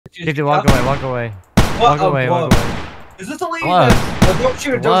Dude, walk away, walk away. What Walk away, walk away. Is this the lady Gloves. that... Oh, don't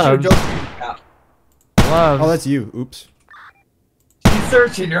shoot, don't shoot, don't shoot. Yeah. Gloves. Oh, that's you. Oops. She's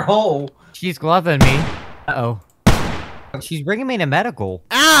searching your hole. She's gloving me. Uh-oh. She's bringing me to medical.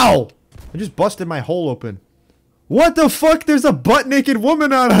 Ow! I just busted my hole open. What the fuck? There's a butt-naked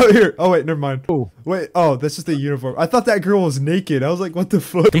woman out here. Oh, wait, never mind. Ooh. Wait, oh, that's just the uniform. I thought that girl was naked. I was like, what the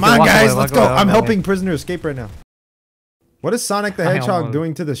fuck? Come can on, walk guys, away, let's walk go. away, I'm walk helping away. prisoner escape right now. What is Sonic the I Hedgehog don't-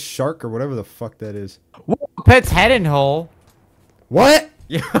 doing to the shark or whatever the fuck that is? Whoa, pet's head in hole. What?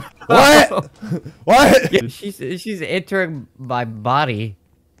 Yeah. What? What? She's entering my body.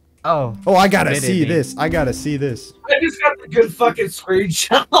 Oh. Oh, I gotta Spit in see me. this. I gotta see this. I just got the good fucking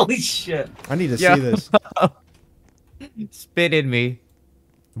screenshot. Holy shit. I need to Yeah. see this. Spit in me.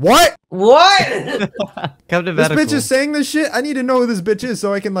 What? What? Come to This medical. bitch is saying this shit? I need to know who this bitch is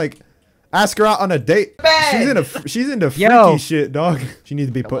so I can, like, ask her out on a date. Man. She's into freaky Yo. shit, dog. She needs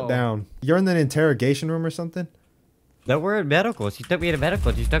to be put Hello. down. You're in the interrogation room or something? No, we're in medical. She took me to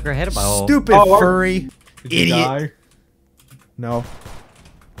medical. She stuck her head in my hole. Stupid Oh, furry. Did you Idiot. die? No.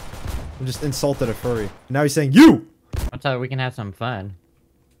 I just insulted a furry. Now he's saying, you! I'm telling you, we can have some fun.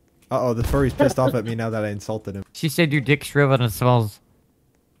 Uh-oh, the furry's pissed off at me now that I insulted him. She said your dick shriveled and smells.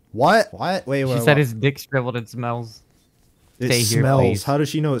 What? What? Wait, wait, She said his dick shriveled and smells. It Stay here, smells. please. How does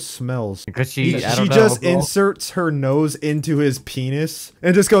she know it smells? Because she, I She don't know. just inserts her nose into his penis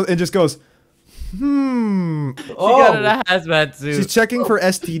and just goes, hmm. She got in a hazmat suit. She's checking for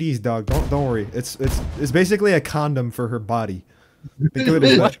STDs, dog. Don't worry. It's basically a condom for her body. Think of it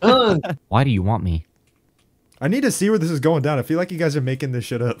as that. Why do you want me? I need to see where this is going down. I feel like you guys are making this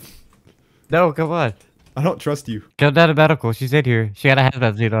shit up. No, come on. I don't trust you. Go down to medical. She's in here. She got a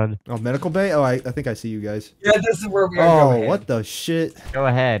hazmat suit on. Oh, medical bay? Oh, I think I see you guys. Yeah, this is where we are Oh, going. what the shit? Go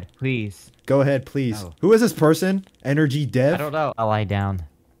ahead, please. Go ahead, please. Oh. Who is this person? Energy I Dev? don't know. I'll lie down.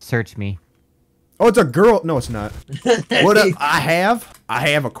 Search me. Oh, it's a girl. No, it's not. What up? I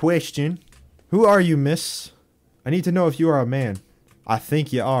have a question. Who are you, miss? I need to know if you are a man. I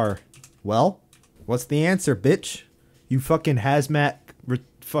think you are. Well, what's the answer, bitch? You fucking hazmat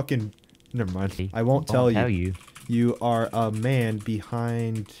fucking... Never mind. I won't tell you. You are a man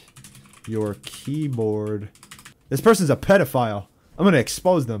behind your keyboard. This person's a pedophile. I'm gonna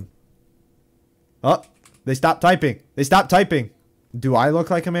expose them. Oh, they stopped typing. They stopped typing. Do I look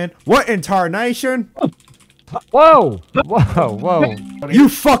like a man? What in tarnation? Whoa! Whoa! Whoa! You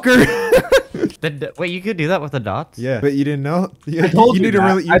fucker! Wait, you could do that with the dots? Yeah, but you didn't know? You, told you need to that.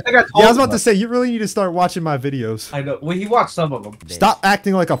 really... I think I told yeah, I was you about to that. say, you really need to start watching my videos. I know. Well, he watched some of them. Stop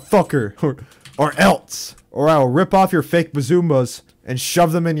acting like a fucker, or else. Or I'll rip off your fake bazoomas and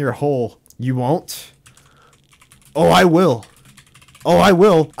shove them in your hole. You won't? Oh, I will. Oh, I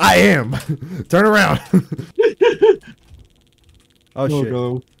will. I am. Turn around. Oh, shit.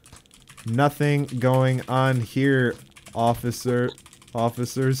 no. Nothing going on here, officers.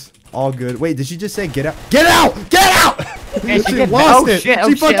 All good. Wait, did she just say get out? Get out! Get out! Yeah, she she did. lost Oh, it. shit, oh,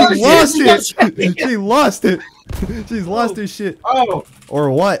 She shit, fucking oh, lost shit. it. She lost it. She's lost her shit. Oh, Or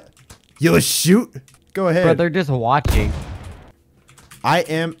what? You'll shoot? Go ahead. Bro, they're just watching. I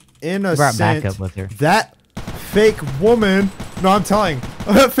am Brought back innocent. up with her. That fake woman. No, I'm telling.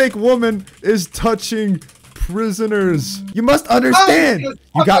 That fake woman is touching prisoners. You must understand. Oh,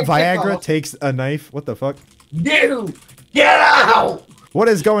 You got fucking Viagra. off. Takes a knife. What the fuck? dude, get out! What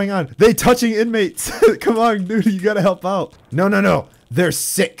is going on? They touching inmates. Come on, dude. You gotta help out. No, no, no. They're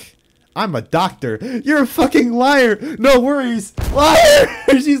sick. I'm a doctor. You're a fucking liar. No worries. Liar.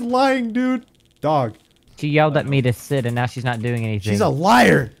 She's lying, dude. Dog. She yelled at me to sit, and now she's not doing anything. She's a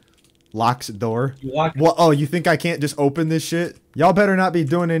liar. Locks door. You walk. What? Oh, you think I can't just open this shit? Y'all better not be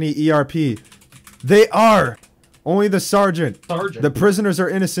doing any ERP. They are. Only the sergeant. Sergeant. The prisoners are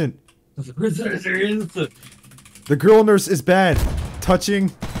innocent. The prisoners are innocent. The girl nurse is bad.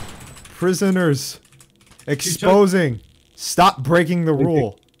 Touching prisoners. Exposing. Stop breaking the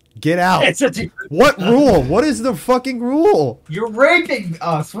rule. Get out. It's such a What rule? What is the fucking rule? You're raping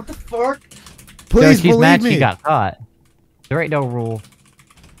us. What the fuck? Please she's believe mad me. she got caught. There ain't no rule.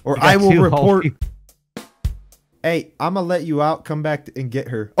 Or You got I will two report. whole- Hey, I'm gonna let you out. Come back and get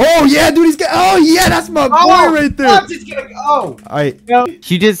her. Oh yeah, dude, he's getting. Oh yeah, that's my boy Oh, right there. I'm just gonna go.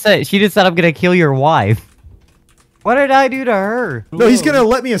 She just said I'm gonna kill your wife. What did I do to her? No, he's gonna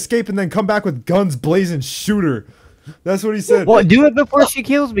let me escape and then come back with guns blazing, shoot her. That's what he said. Well, do it before she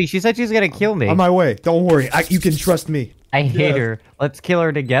kills me. She said she's gonna kill me. On my way. Don't worry. You can trust me. I hate Yeah. her. Let's kill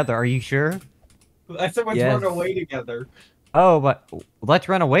her together. Are you sure? I said let's Yes. run away together. Oh, but let's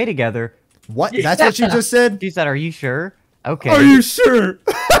run away together. What? That's what you just said? She said, "Are you sure?" Okay. Are you sure?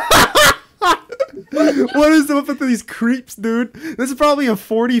 What is up with these creeps, dude? This is probably a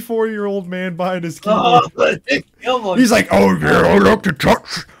 44-year-old man behind his keyboard. He's like, oh yeah,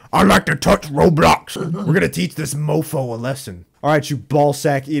 I like to touch Roblox. We're gonna teach this mofo a lesson. Alright, you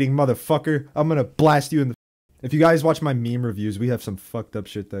ballsack eating motherfucker. I'm gonna blast you in the... If you guys watch my meme reviews, we have some fucked up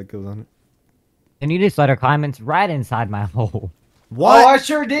shit that goes on it. And you just let her climb right inside my hole. What? Oh, I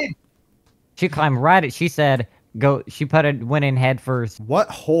sure did. She climbed she said, go, she went in head first. What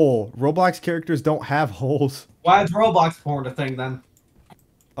hole? Roblox characters don't have holes. Why is Roblox porn a thing then?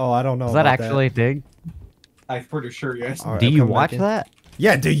 Oh, I don't know. Is that actually a thing? I'm pretty sure, yes. Right, do you watch that?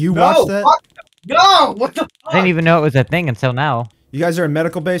 Yeah, do you watch that? Fuck. No! What the fuck? I didn't even know it was a thing until now. You guys are in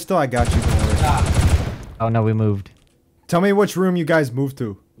medical bay still? I got you. Oh no, we moved. Tell me which room you guys moved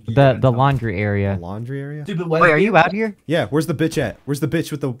to. The laundry area. The laundry area? Stupid Wait, are you out here? Yeah, where's the bitch at? Where's the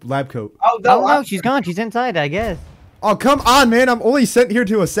bitch with the lab coat? Oh, no, Oh no, she's gone. She's inside, I guess. Oh, come on, man. I'm only sent here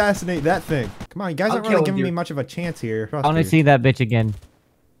to assassinate that thing. Come on, you guys I'm aren't really killing giving you. me much of a chance here. I want to see that bitch again.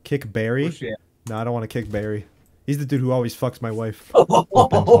 Kick Barry? Oh, shit. No, I don't want to kick Barry. He's the dude who always fucks my wife.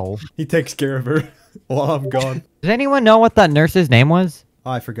 Open hole. He takes care of her while I'm gone. Does anyone know what that nurse's name was?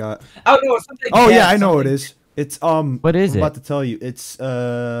 Oh, I forgot. Oh, no, it's something. Oh, yeah, I know it is. It's, What is I'm it? about to tell you. It's,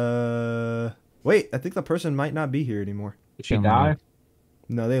 wait, I think the person might not be here anymore. Did she die?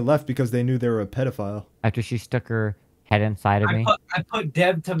 No, they left because they knew they were a pedophile. After she stuck her head inside of me. I put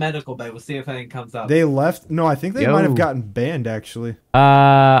Deb to medical bay. We'll see if anything comes up. They left? No, I think they Yo. might have gotten banned, actually.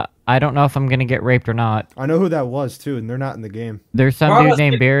 I don't know if I'm gonna get raped or not. I know who that was, too, and they're not in the game. There's some Bro, dude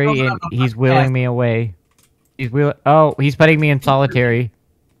named Barry, and he's wheeling me away. Oh, he's putting me in solitary.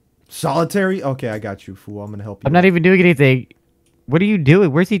 Solitary? Okay, I got you, fool. I'm gonna help you. I'm not even doing anything. What are you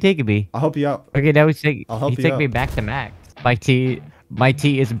doing? Where's he taking me? I'll help you out. Okay, now he's taking. I'll help He's you taking out. me back to Max. My tea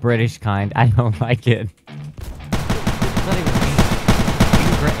is British kind. I don't like it. It's not even me. Are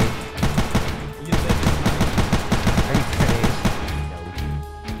you British? Are you British?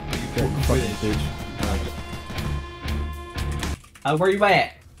 Okay, fuck you, bitch. Where you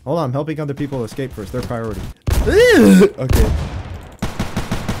at? Hold on, I'm helping other people escape first. Their priority. Okay.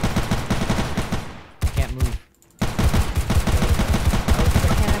 I can't move.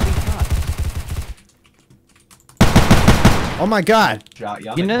 Why can't I be shot? Oh my god. Shot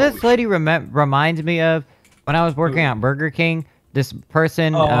You know, this lady reminds me of when I was working at Burger King. This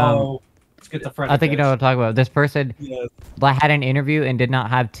person, Oh, let's get the front. I think you know what I'm talking about. This person Yes. had an interview and did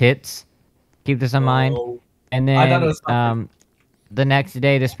not have tits. Keep this in mind. Oh. And I thought it then, was something. the next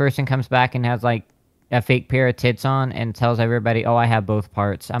day, this person comes back and has like a fake pair of tits on and tells everybody, "Oh, I have both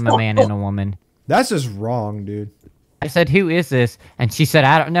parts. I'm a man and a woman." That's just wrong, dude. I said, "Who is this?" And she said,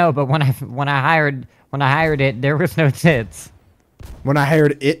 "I don't know." But when I hired it, there was no tits. When I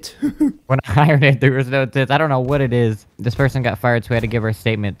hired it. When I hired it, there was no tits. I don't know what it is. This person got fired, so we had to give her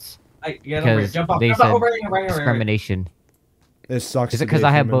statements because they said discrimination. This sucks. Is it because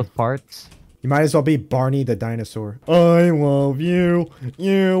I have both parts? You might as well be Barney the dinosaur. I love you.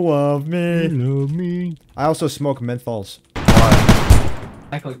 You love me. Love me. I also smoke menthols.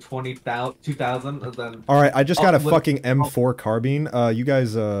 Like 20,000, 2,000, and then. Alright, I just got a look- fucking M4 carbine. You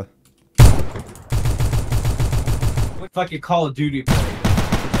guys, Fucking Call of Duty player.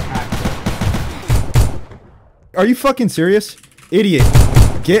 Are you fucking serious? Idiot.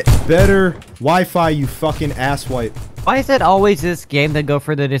 Get better Wi-Fi, you fucking asswipe. Why is it always this game that go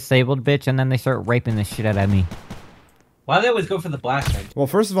for the disabled bitch and then they start raping the shit out of me? Why do they always go for the black thing? Well,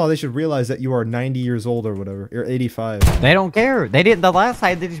 first of all, they should realize that you are 90 years old or whatever. You're 85. They don't care. They didn't. The last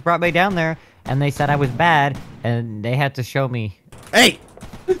time they just brought me down there and they said I was bad and they had to show me. Hey!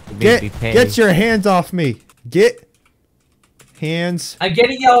 Get your hands off me. Get hands I'm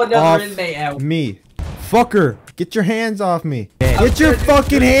getting y'all another off inmate out. me. Fucker, get your hands off me. Yeah. Get your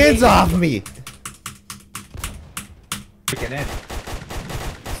fucking hands off me. Freaking in.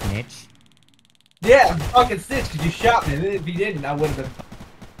 Snitch. Yeah, I'm fucking snitch because you shot me. If you didn't, I would have been.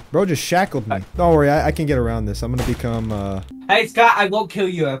 Bro just shackled me. Don't worry, I can get around this. I'm gonna become, Hey, Scott, I won't kill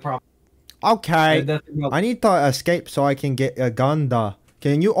you, I promise. Okay. There's nothing else. I need to escape so I can get a gun.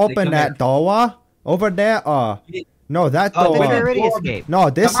 Can you open come that here. door? Over there? No, that Oh, door. We Well, already well, escaped. No,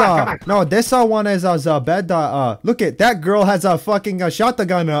 this Come on. no, this one is a bed. Look at that girl has a fucking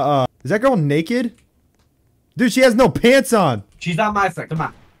shotgun. Is that girl naked? Dude, she has no pants on. She's on my side. Come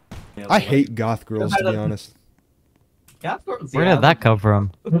on. I hate goth girls, to be honest. Yeah, of course, Where yeah. did that come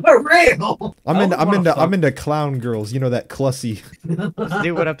from? For real. I'm into clown girls. You know that clussy.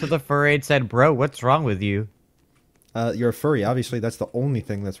 Dude went up to the furry and said, "Bro, what's wrong with you?" You're a furry. Obviously, that's the only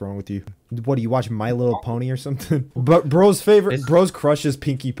thing that's wrong with you. What do you watch, My Little Pony or something? But bro's crush is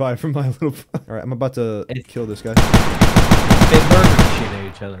Pinkie Pie from My Little Pony. All right, I'm about to kill this guy. Big burger shit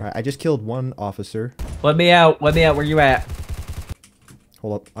age. each other. All right, I just killed one officer. Let me out. Let me out. Where you at?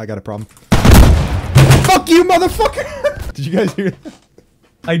 Hold up, I got a problem. Fuck you, motherfucker! Did you guys hear that?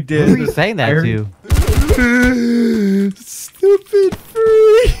 I did. Who are you saying that to? Stupid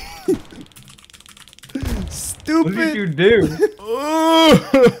free. Stupid. What did you do?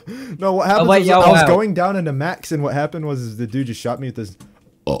 No, what happened was I was going down into max, and what happened was the dude just shot me with this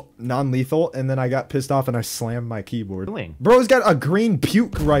non-lethal, and then I got pissed off and I slammed my keyboard. Bro's got a green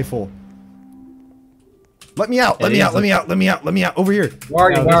puke rifle. Let me out! Let me out! Let me out! Let me out! Let me out! Over here! Where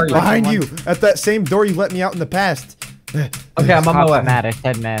are you? Where are you? Behind you! At that same door you let me out in the past. Okay, I'm on my way.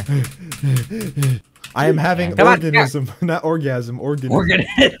 Head math. I am having organism, not orgasm.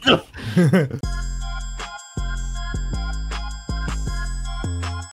 Organism.